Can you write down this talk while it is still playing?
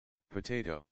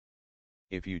Potato.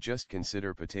 If you just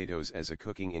consider potatoes as a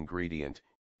cooking ingredient,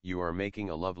 you are making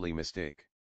a lovely mistake.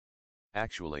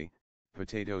 Actually,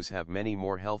 potatoes have many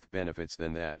more health benefits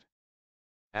than that.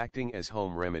 Acting as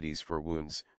home remedies for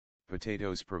wounds,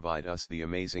 potatoes provide us the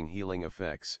amazing healing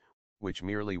effects, which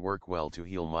merely work well to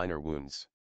heal minor wounds.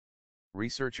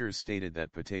 Researchers stated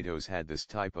that potatoes had this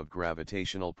type of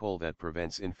gravitational pull that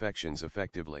prevents infections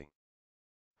effectively.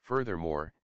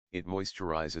 Furthermore, it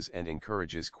moisturizes and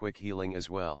encourages quick healing as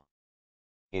well.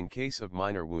 In case of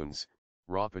minor wounds,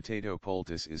 raw potato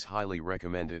poultice is highly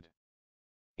recommended.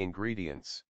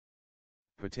 Ingredients: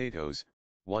 potatoes,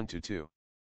 1 to 2.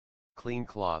 Clean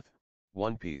cloth,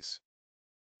 1 piece.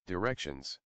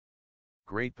 Directions: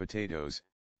 grate potatoes,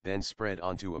 then spread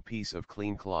onto a piece of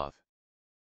clean cloth.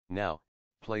 Now,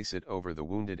 place it over the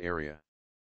wounded area.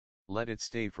 Let it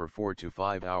stay for 4 to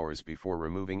 5 hours before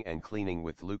removing and cleaning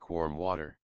with lukewarm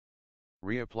water.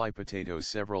 Reapply potatoes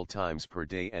several times per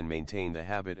day and maintain the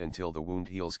habit until the wound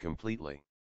heals completely.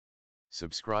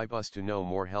 Subscribe us to know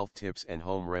more health tips and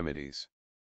home remedies.